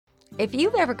If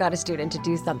you've ever got a student to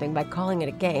do something by calling it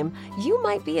a game, you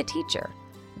might be a teacher.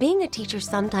 Being a teacher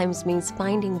sometimes means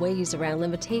finding ways around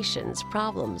limitations,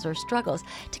 problems, or struggles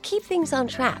to keep things on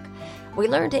track. We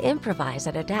learn to improvise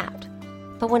and adapt.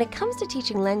 But when it comes to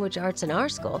teaching language arts in our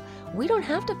school, we don't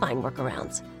have to find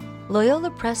workarounds.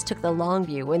 Loyola Press took the long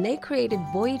view when they created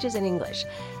Voyages in English,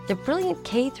 the brilliant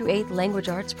K-8 language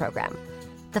arts program.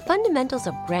 The fundamentals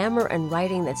of grammar and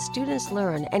writing that students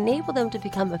learn enable them to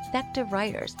become effective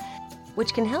writers,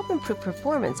 which can help improve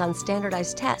performance on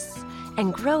standardized tests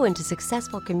and grow into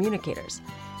successful communicators.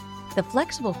 The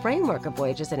flexible framework of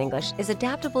Voyages in English is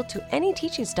adaptable to any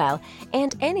teaching style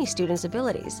and any student's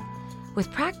abilities. With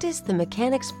practice, the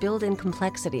mechanics build in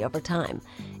complexity over time.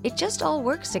 It just all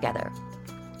works together.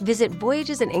 Visit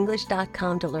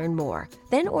voyagesinenglish.com to learn more,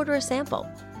 then order a sample.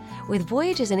 With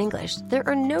Voyages in English, there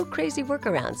are no crazy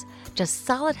workarounds, just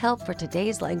solid help for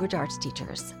today's language arts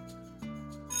teachers.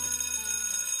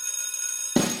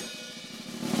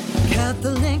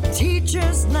 Catholic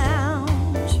Teachers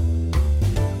Lounge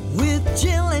with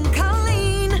Jill and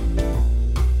Colleen.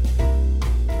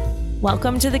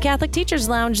 Welcome to the Catholic Teachers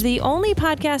Lounge, the only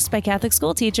podcast by Catholic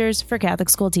school teachers for Catholic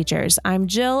school teachers. I'm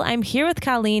Jill. I'm here with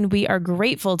Colleen. We are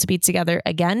grateful to be together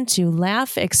again to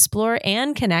laugh, explore,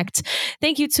 and connect.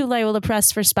 Thank you to Loyola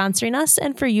Press for sponsoring us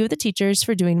and for you, the teachers,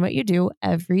 for doing what you do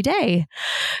every day.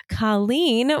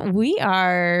 Colleen, we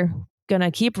are going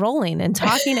to keep rolling and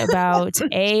talking about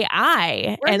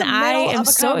AI. And I am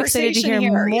so excited to hear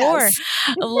more. Yes.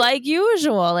 Like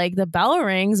usual, like the bell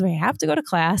rings, we have to go to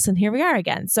class, and here we are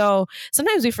again. So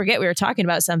sometimes we forget we were talking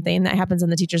about something that happens in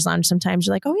the teacher's lounge. Sometimes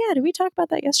you're like, oh yeah, did we talk about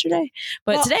that yesterday?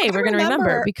 But today we're going to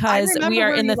remember because we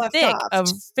are in the thick of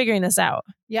figuring this out.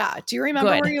 Yeah. Do you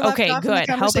remember where you left off in the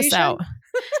conversation? Help us out.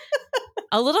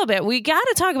 A little bit. We got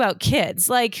to talk about kids.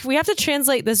 Like, we have to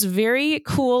translate this very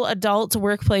cool adult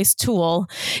workplace tool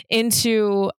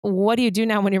into what do you do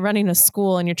now when you're running a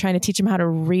school and you're trying to teach them how to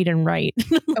read and write?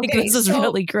 This is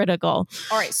really critical.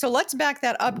 All right. So let's back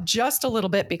that up just a little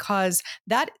bit because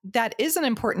that is an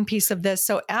important piece of this.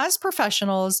 So as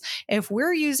professionals, if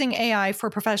we're using AI for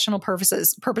professional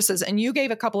purposes, and you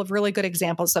gave a couple of really good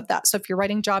examples of that. So if you're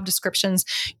writing job descriptions,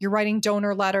 you're writing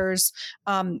donor letters,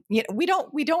 we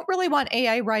don't really want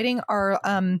AI writing our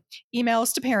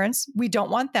emails to parents. We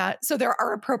don't want that. So there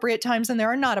are appropriate times and there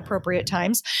are not appropriate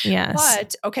times. Yes.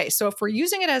 But okay, so if we're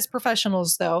using it as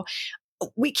professionals though,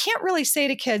 we can't really say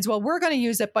to kids, well, we're going to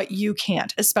use it, but you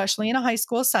can't, especially in a high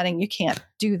school setting, you can't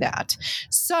do that.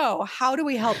 So how do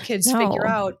we help kids figure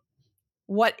out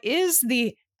what is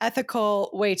the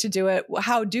ethical way to do it?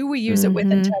 How do we use it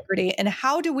with integrity? And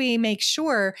how do we make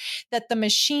sure that the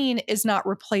machine is not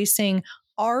replacing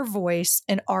our voice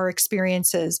and our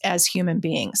experiences as human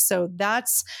beings? So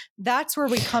that's where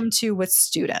we come to with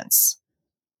students.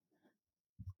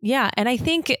 Yeah. And I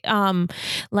think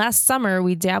last summer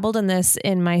we dabbled in this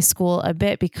in my school a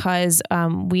bit because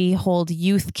we hold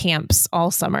youth camps all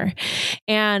summer.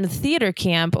 And theater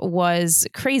camp was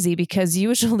crazy because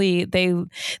usually they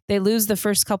lose the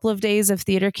first couple of days of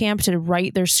theater camp to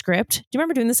write their script. Do you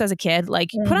remember doing this as a kid? Like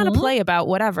put on a play about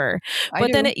whatever.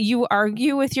 But then you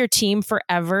argue with your team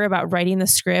forever about writing the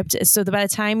script. So that by the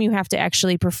time you have to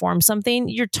actually perform something,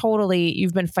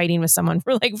 you've been fighting with someone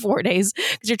for like 4 days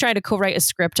because you're trying to co-write a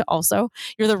script. Also,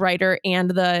 you're the writer and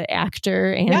the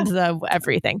actor and the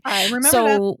everything. I remember so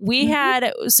that. We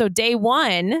had day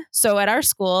one. So at our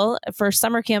school for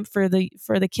summer camp for the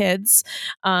kids,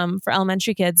 for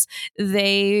elementary kids,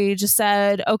 they just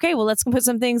said, okay, well, let's put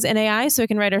some things in AI so it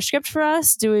can write our script for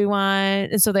us. Do we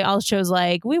want? And so they all chose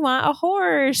like we want a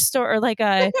horror story or like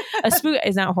a spook.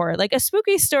 It's not horror, like a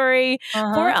spooky story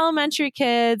for elementary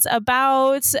kids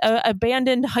about a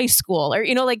abandoned high school or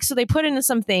so they put in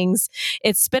some things.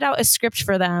 It's spit out a script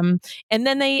for them, and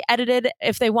then they edited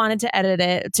if they wanted to edit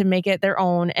it to make it their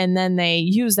own, and then they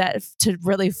use that to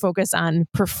really focus on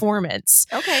performance.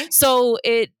 Okay. So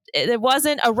it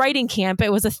wasn't a writing camp,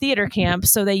 it was a theater camp,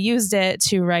 so they used it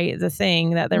to write the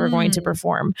thing that they were going to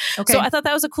perform. Okay. So I thought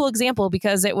that was a cool example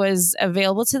because it was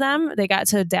available to them. They got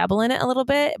to dabble in it a little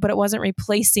bit, but it wasn't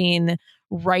replacing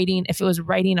writing. If it was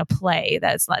writing a play,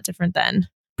 that's a lot different than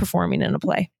performing in a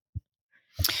play.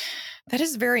 That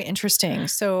is very interesting.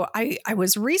 So I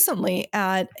was recently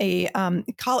at a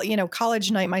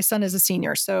college night. My son is a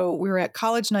senior. So we were at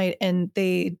college night and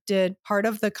they did part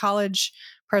of the college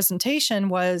presentation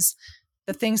was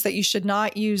the things that you should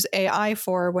not use AI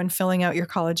for when filling out your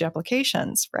college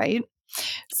applications, right?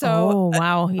 So,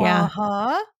 wow. Yeah.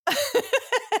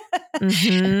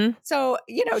 Mhm. So,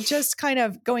 just kind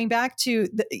of going back to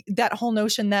that whole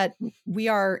notion that we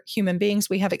are human beings,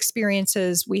 we have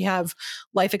experiences, we have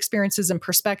life experiences and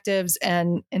perspectives,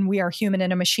 and we are human,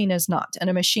 and a machine is not. And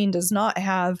a machine does not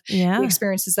have the Yeah.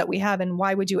 experiences that we have. And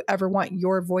why would you ever want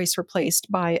your voice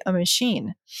replaced by a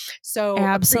machine? So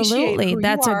Absolutely. appreciate who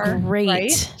That's you a are, great.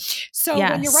 right? So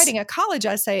when you're Yes. writing a college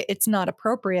essay, it's not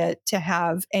appropriate to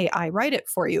have AI write it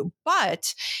for you.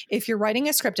 But if you're writing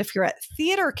a script, if you're at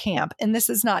theater camp, and this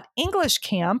is not English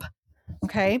camp,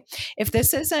 okay, if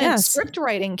this isn't Yes. script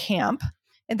writing camp,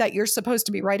 and that you're supposed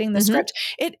to be writing the Mhm. script,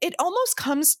 it almost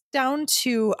comes down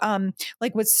to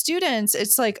like with students,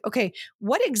 it's like, okay,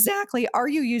 what exactly are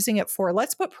you using it for?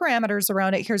 Let's put parameters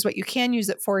around it. Here's what you can use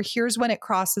it for. Here's when it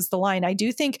crosses the line. I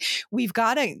do think we've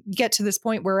got to get to this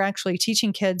point where we're actually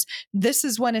teaching kids, this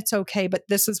is when it's okay, but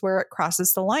this is where it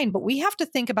crosses the line. But we have to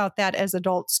think about that as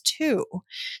adults too.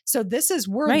 So this is,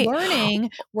 we're Right.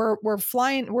 learning, we're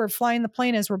flying the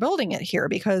plane as we're building it here,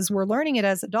 because we're learning it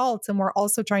as adults, and we're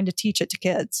also trying to teach it to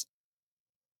kids.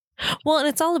 Well, and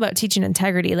it's all about teaching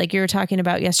integrity, like you were talking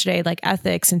about yesterday, like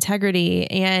ethics, integrity.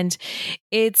 And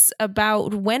it's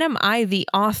about, when am I the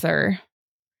author?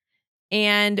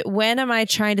 And when am I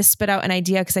trying to spit out an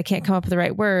idea because I can't come up with the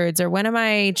right words? Or when am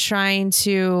I trying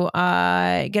to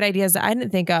get ideas that I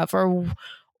didn't think of?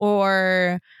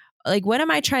 Or like, when am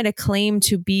I trying to claim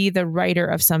to be the writer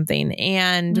of something?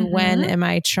 And when am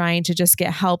I trying to just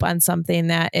get help on something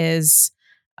that is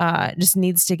just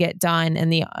needs to get done,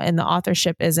 and the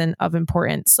authorship isn't of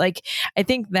importance? Like, I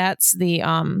think that's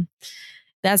the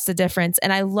difference.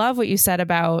 And I love what you said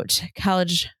about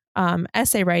college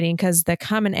essay writing, because the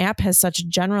Common App has such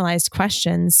generalized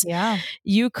questions. Yeah.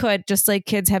 You could, just like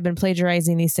kids have been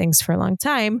plagiarizing these things for a long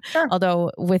time. Sure.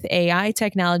 Although with AI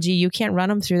technology, you can't run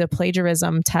them through the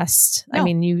plagiarism test. No. I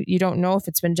mean, you don't know if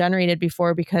it's been generated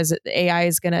before, because AI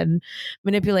is going to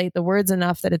manipulate the words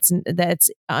enough that it's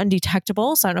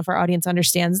undetectable. So I don't know if our audience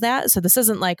understands that. So this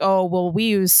isn't like, oh, well, we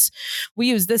use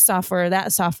this software or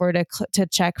that software to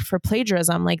check for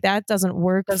plagiarism. Like, that doesn't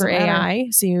work Doesn't for matter.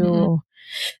 AI.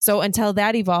 So until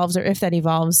that evolves, or if that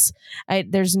evolves,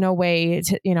 there's no way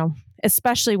to,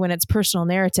 especially when it's personal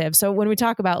narrative. So when we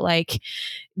talk about like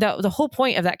the whole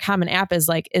point of that Common App is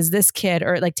like, is this kid,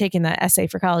 or like taking that essay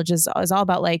for college is all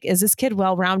about like, is this kid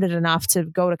well-rounded enough to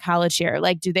go to college here?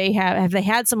 Like, have they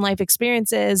had some life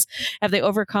experiences? Have they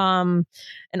overcome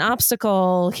an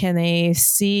obstacle? Can they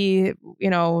see,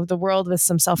 the world with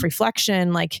some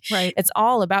self-reflection? Like, Right. it's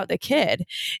all about the kid.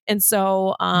 And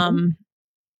so,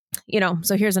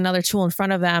 so here's another tool in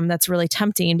front of them that's really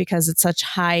tempting because it's such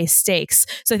high stakes.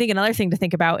 So I think another thing to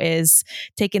think about is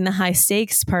taking the high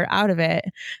stakes part out of it.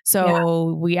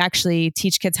 So we actually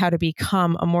teach kids how to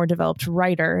become a more developed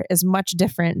writer is much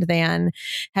different than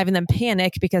having them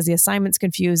panic because the assignment's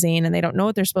confusing and they don't know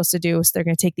what they're supposed to do. So they're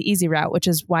going to take the easy route, which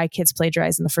is why kids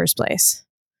plagiarize in the first place.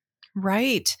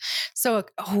 Right. So,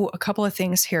 a couple of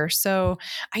things here. So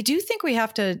I do think we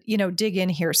have to, dig in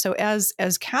here. So as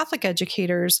Catholic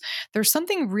educators, there's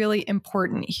something really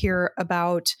important here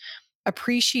about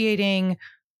appreciating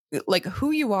like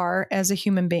who you are as a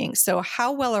human being. So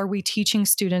how well are we teaching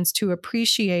students to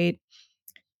appreciate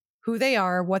who they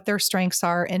are, what their strengths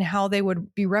are, and how they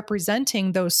would be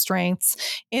representing those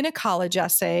strengths in a college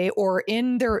essay or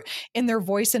in their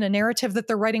voice in a narrative that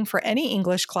they're writing for any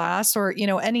English class or,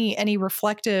 any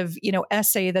reflective,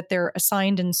 essay that they're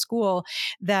assigned in school,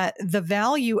 that the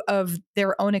value of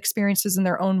their own experiences and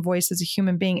their own voice as a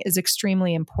human being is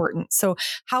extremely important. So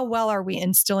how well are we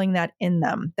instilling that in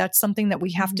them? That's something that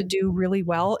we have to do really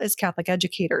well as Catholic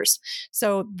educators.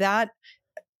 So that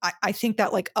I think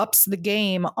that like ups the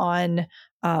game on,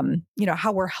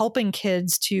 how we're helping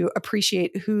kids to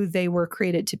appreciate who they were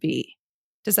created to be.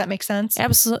 Does that make sense?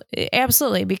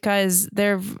 Absolutely. Because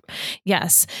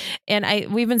yes.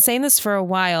 And we've been saying this for a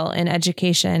while in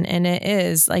education, and it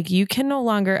is like, you can no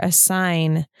longer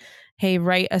assign, hey,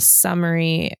 write a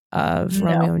summary of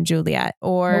Romeo and Juliet,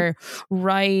 or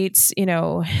write,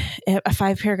 a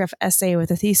 5-paragraph essay with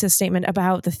a thesis statement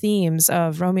about the themes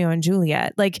of Romeo and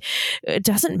Juliet. Like, it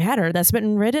doesn't matter. That's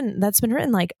been written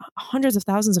like hundreds of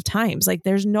thousands of times. Like,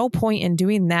 there's no point in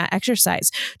doing that exercise.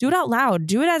 Do it out loud.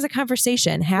 Do it as a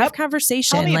conversation. Have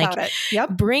conversation. Tell me about it.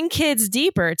 Yep. Bring kids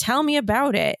deeper. Tell me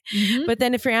about it. Mm-hmm. But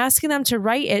then if you're asking them to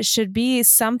write, it should be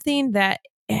something that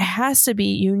it has to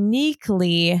be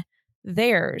uniquely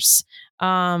theirs,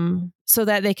 so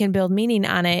that they can build meaning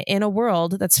on it in a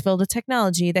world that's filled with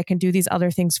technology that can do these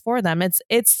other things for them.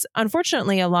 It's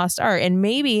unfortunately a lost art, and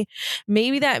maybe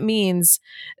that means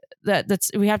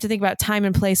we have to think about time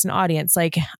and place and audience.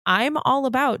 Like I'm all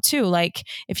about too. Like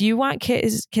if you want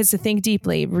kids to think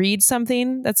deeply, read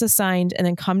something that's assigned and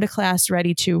then come to class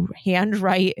ready to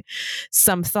handwrite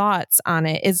some thoughts on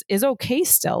it is okay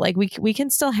still. Like we can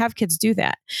still have kids do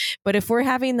that. But if we're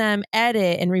having them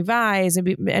edit and revise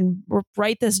and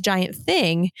write this giant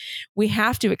thing, we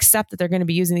have to accept that they're going to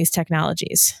be using these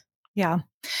technologies.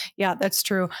 Yeah, that's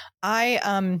true. I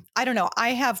don't know. I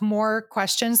have more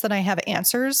questions than I have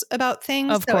answers about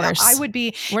things. Of course. I would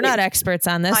be. We're not experts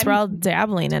on this. We're all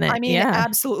dabbling in it. I mean,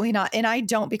 absolutely not. And I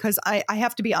don't, because I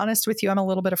have to be honest with you, I'm a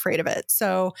little bit afraid of it.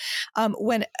 So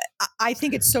when I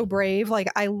think it's so brave, like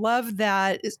I love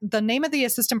that the name of the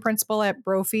assistant principal at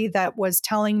Brophy that was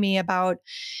telling me about,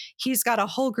 he's got a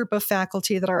whole group of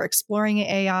faculty that are exploring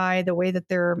AI, the way that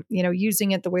they're, using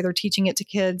it, the way they're teaching it to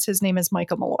kids. His name is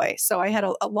Michael Malloy. So I had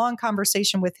a long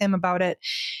conversation with him about it.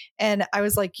 And I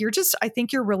was like, I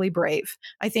think you're really brave.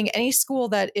 I think any school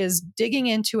that is digging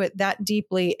into it that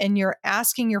deeply and you're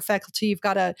asking your faculty, you've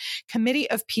got a committee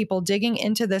of people digging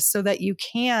into this so that you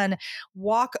can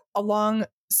walk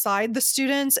alongside the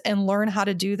students and learn how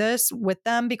to do this with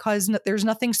them, because there's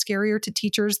nothing scarier to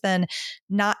teachers than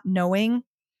not knowing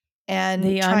and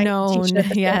the unknown.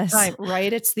 Yes. Time,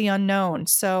 right. It's the unknown.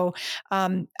 So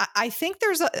I think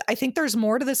there's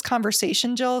more to this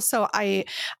conversation, Jill. So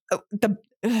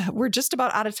we're just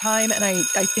about out of time, and I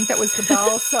think that was the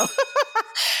bell. So,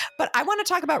 but I want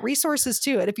to talk about resources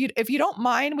too. And if you don't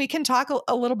mind, we can talk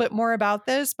a little bit more about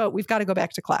this, but we've got to go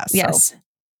back to class. Yes. So.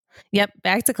 Yep.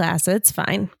 Back to class. It's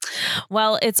fine.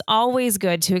 Well, it's always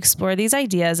good to explore these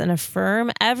ideas and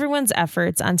affirm everyone's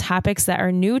efforts on topics that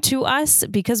are new to us,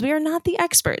 because we are not the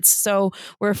experts. So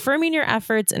we're affirming your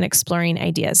efforts and exploring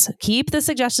ideas. Keep the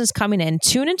suggestions coming in.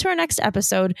 Tune into our next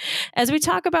episode as we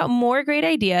talk about more great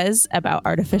ideas about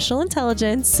artificial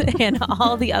intelligence and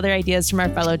all the other ideas from our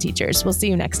fellow teachers. We'll see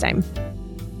you next time.